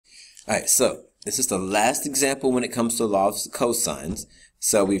Alright, so this is the last example when it comes to laws of cosines.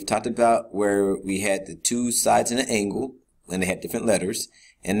 So we've talked about where we had the two sides in an angle and they had different letters.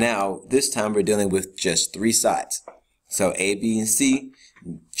 And now this time we're dealing with just three sides. So A, B, and C,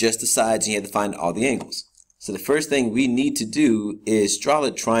 just the sides, and you have to find all the angles. So the first thing we need to do is draw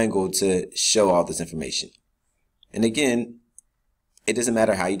a triangle to show all this information. And again, it doesn't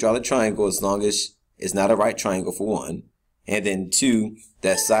matter how you draw the triangle as long as it's not a right triangle for one. And then two,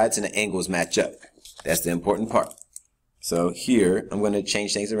 that sides and the angles match up. That's the important part. So here, I'm going to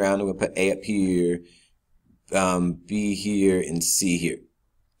change things around. I'm going to put A up here, B here, and C here,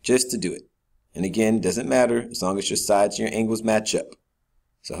 just to do it. And again, it doesn't matter as long as your sides and your angles match up.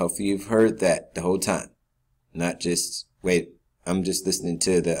 So hopefully you've heard that the whole time. Not just, wait, I'm just listening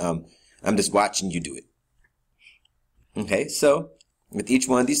to the, I'm just watching you do it. Okay, so with each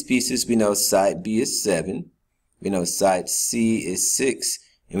one of these pieces, we know side B is 7. We know side C is 6,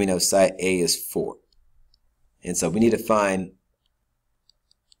 and we know side A is 4. And so we need to find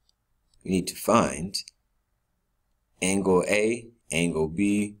angle A, angle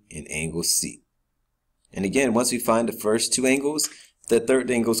B, and angle C. And again, once we find the first two angles, the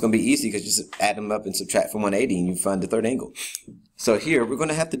third angle is going to be easy because you just add them up and subtract from 180 and you find the third angle. So here we're going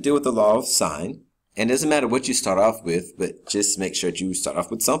to have to deal with the law of sine. And it doesn't matter what you start off with, but just make sure that you start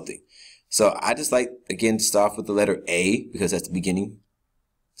off with something. So I just like, again, to start off with the letter A because that's the beginning.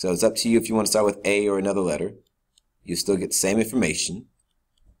 So it's up to you if you want to start with A or another letter. You still get the same information.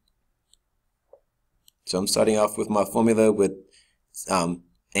 So I'm starting off with my formula with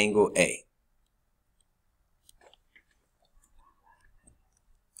angle A.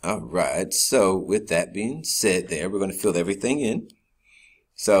 Alright, so with that being said there, we're going to fill everything in.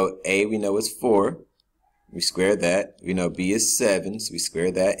 So A we know is 4. We square that. We know B is 7, so we square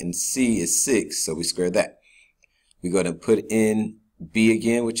that. And C is 6, so we square that. We go to put in B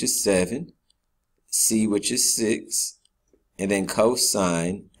again, which is 7. C, which is 6. And then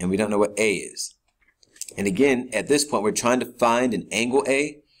cosine, and we don't know what A is. And again, at this point, we're trying to find an angle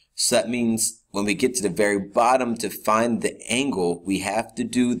A. So that means when we get to the very bottom to find the angle, we have to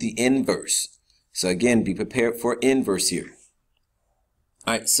do the inverse. So again, be prepared for inverse here.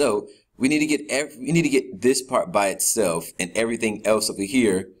 All right, so we need to get this part by itself and everything else over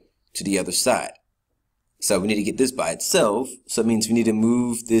here to the other side. So we need to get this by itself. So it means we need to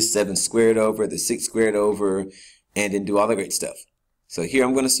move this 7 squared over, the 6 squared over, and then do all the great stuff. So here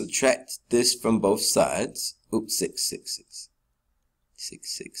I'm going to subtract this from both sides. Oops, 6, 6, 6. 6,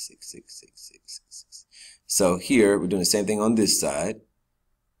 6, 6, 6, 6, 6, 6. So here we're doing the same thing on this side.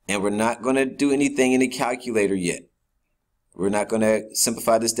 And we're not going to do anything in the calculator yet. We're not going to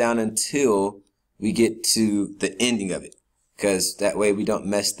simplify this down until we get to the ending of it. Because that way we don't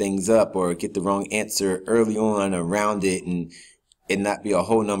mess things up or get the wrong answer early on around it and it not be a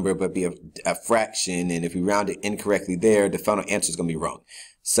whole number but be a fraction. And if we round it incorrectly there, the final answer is going to be wrong.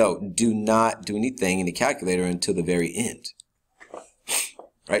 So do not do anything in the calculator until the very end.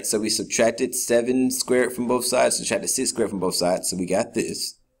 Right, so we subtracted 7 squared from both sides, subtracted 6 squared from both sides, so we got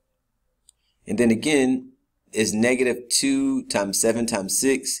this. And then again, is negative 2 times 7 times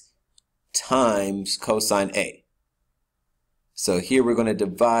 6 times cosine A. So here we're going to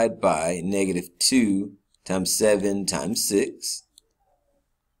divide by negative 2 times 7 times 6.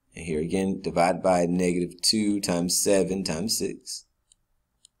 And here again, divide by negative 2 times 7 times 6.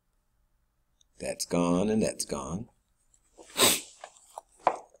 That's gone and that's gone.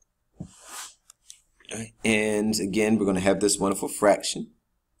 And again, we're going to have this wonderful fraction.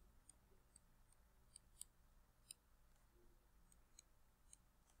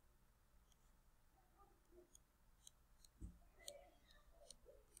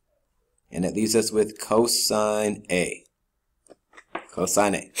 And that leaves us with cosine A.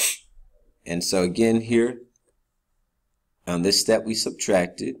 Cosine A. And so again here, on this step we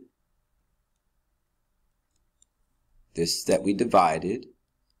subtracted. This step we divided.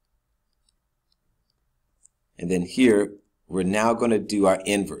 And then here, we're now going to do our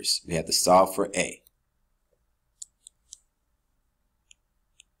inverse. We have to solve for A.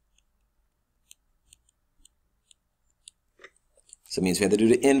 So it means we have to do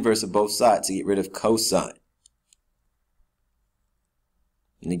the inverse of both sides to get rid of cosine.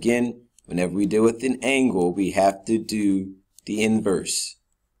 And again, whenever we deal with an angle, we have to do the inverse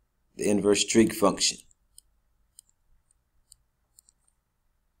trig function.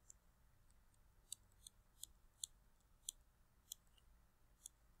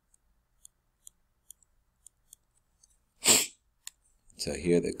 So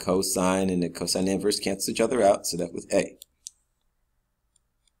here the cosine and the cosine inverse cancel each other out, so that with A.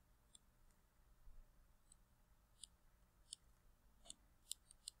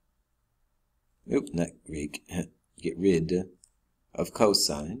 not get rid of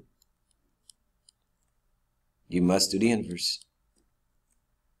cosine, you must do the inverse.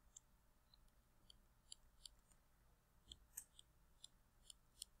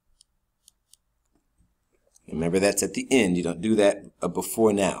 Remember, that's at the end. You don't do that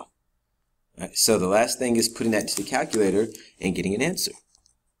before now. All right, so the last thing is putting that into the calculator and getting an answer.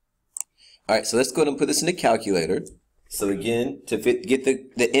 All right, so let's go ahead and put this in the calculator. So again, to get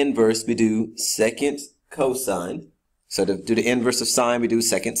the inverse, we do second cosine. So to do the inverse of sine, we do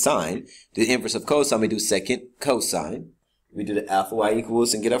second sine. Do the inverse of cosine, we do second cosine. We do the alpha y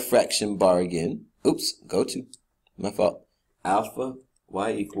equals and get our fraction bar again. Oops, my fault. Alpha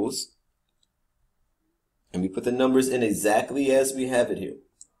y equals. And we put the numbers in exactly as we have it here.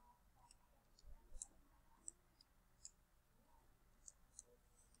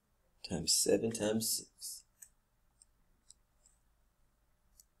 Times 7 times 6.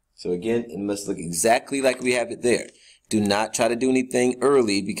 So again, it must look exactly like we have it there. Do not try to do anything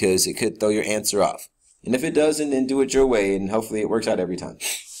early because it could throw your answer off. And if it doesn't, then do it your way and hopefully it works out every time.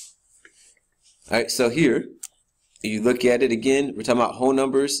 All right, so here, you look at it again, we're talking about whole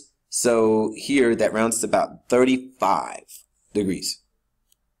numbers. So here, that rounds to about 35 degrees.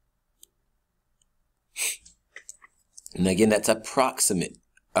 And again, that's approximately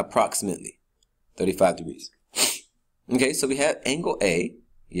 35 degrees. Okay, so we have angle A,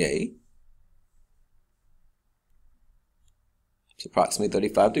 yay. It's approximately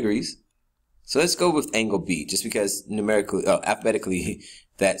 35 degrees. So let's go with angle B, just because alphabetically,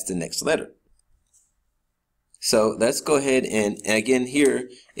 that's the next letter. So let's go ahead and again here,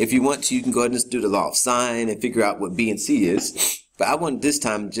 if you want to, you can go ahead and just do the law of sine and figure out what B and C is. But I want this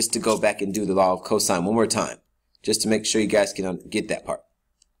time just to go back and do the law of cosine one more time, just to make sure you guys can get that part.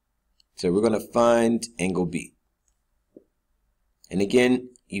 So we're going to find angle B. And again,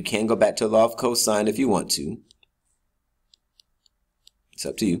 you can go back to the law of cosine if you want to. It's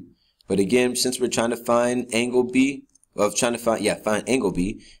up to you. But again, since we're trying to find angle B, find angle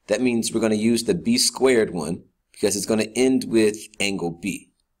B, that means we're going to use the B squared one because it's going to end with angle B.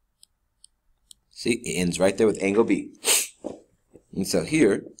 See, it ends right there with angle B. And so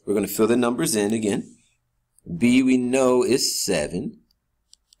here, we're going to fill the numbers in again. B we know is 7.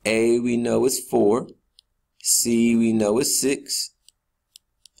 A we know is 4. C we know is 6.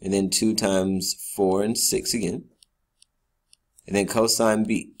 And then 2 times 4 and 6 again. And then cosine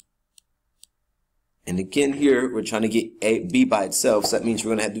B. And again here, we're trying to get B by itself, so that means we're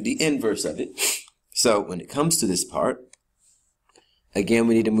going to have to do the inverse of it. So when it comes to this part, again,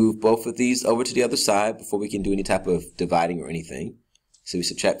 we need to move both of these over to the other side before we can do any type of dividing or anything. So we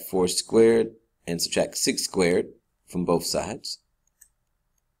subtract 4 squared and subtract 6 squared from both sides.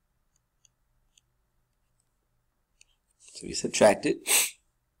 So we subtract it.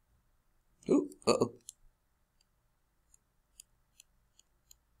 Ooh, uh-oh.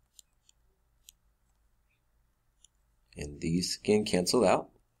 And these again cancel out.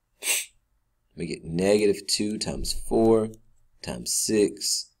 We get negative 2 times 4 times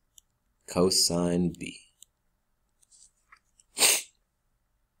 6 cosine B.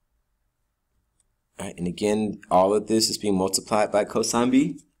 All right, and again, all of this is being multiplied by cosine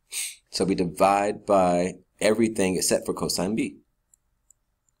B. So we divide by everything except for cosine B.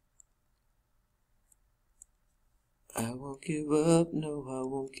 I won't give up, no, I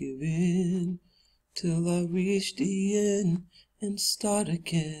won't give in till I reach the end and start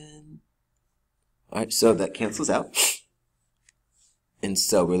again. All right, so that cancels out. And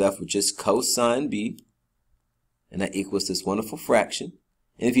so we're left with just cosine B, and that equals this wonderful fraction.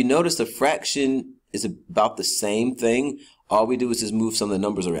 And if you notice, the fraction is about the same thing. All we do is just move some of the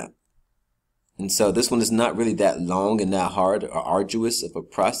numbers around. And so this one is not really that long and that hard or arduous of a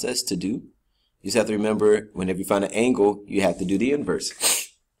process to do. You just have to remember, whenever you find an angle, you have to do the inverse.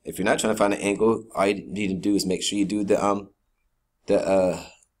 If you're not trying to find an angle, all you need to do is make sure you do the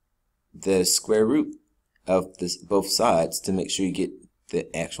square root of both sides to make sure you get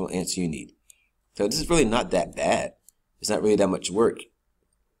the actual answer you need. So this is really not that bad. It's not really that much work.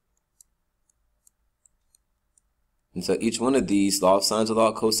 And so each one of these, law of sines or law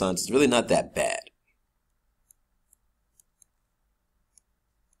of cosines, is really not that bad.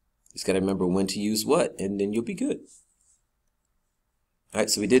 Just got to remember when to use what, and then you'll be good. All right,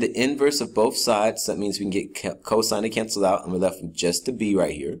 so we did the inverse of both sides. So that means we can get cosine to cancel out, and we're left with just the B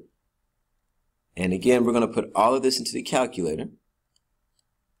right here. And again, we're going to put all of this into the calculator.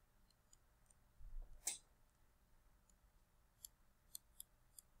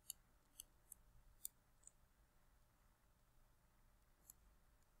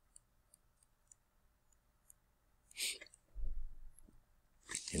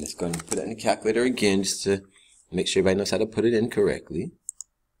 And let's go ahead and put that in the calculator again just to make sure everybody knows how to put it in correctly.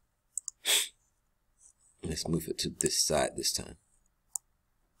 Let's move it to this side this time.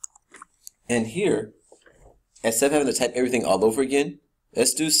 And here, instead of having to type everything all over again,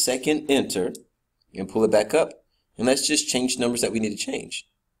 let's do second enter and pull it back up. And let's just change numbers that we need to change.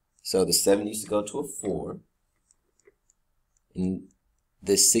 So the 7 needs to go to a 4. And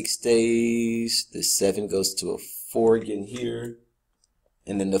the 6 days, the 7 goes to a 4 again here.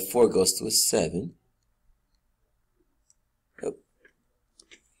 And then the 4 goes to a 7. Yep.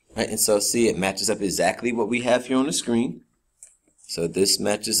 Right, and so see, it matches up exactly what we have here on the screen. So this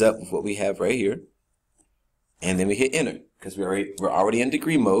matches up with what we have right here. And then we hit enter because we're already in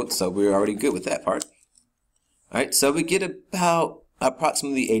degree mode, so we're already good with that part. All right, so we get about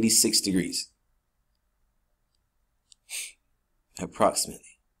approximately 86 degrees.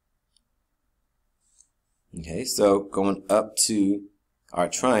 Approximately. Okay, so going up to our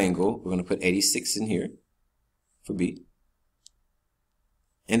triangle, we're going to put 86 in here for B.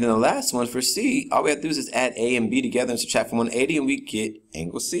 And then the last one for C, all we have to do is just add A and B together and subtract from 180 and we get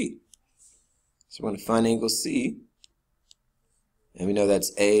angle C. So we're going to find angle C. And we know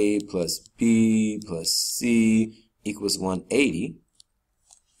that's A plus B plus C equals 180.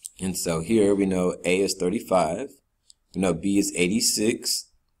 And so here we know A is 35. We know B is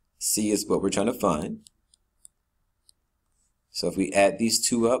 86. C is what we're trying to find. So if we add these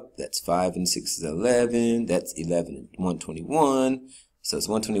two up, that's 5 and 6 is 11. That's 11 and 121. So it's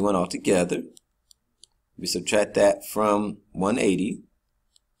 121 altogether. We subtract that from 180.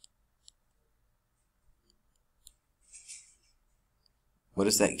 What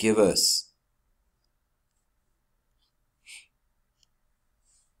does that give us?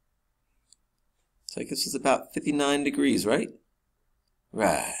 So I guess it's about 59 degrees, right?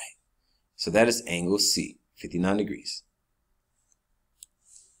 Right. So that is angle C, 59 degrees.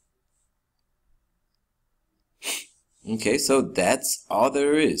 Okay, so that's all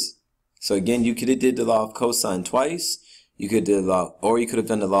there is. So again, you could have did the law of cosine twice. You could do the law, or you could have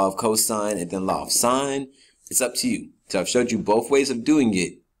done the law of cosine and then law of sine. It's up to you. So I've showed you both ways of doing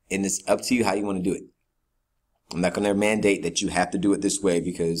it, and it's up to you how you want to do it. I'm not going to mandate that you have to do it this way,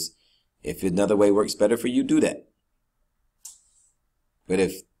 because if another way works better for you, do that. But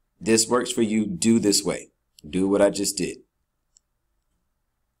if this works for you, do this way. Do what I just did.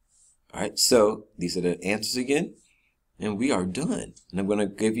 All right, so these are the answers again. And we are done. And I'm going to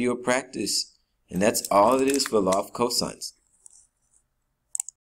give you a practice. And that's all it is for law of cosines.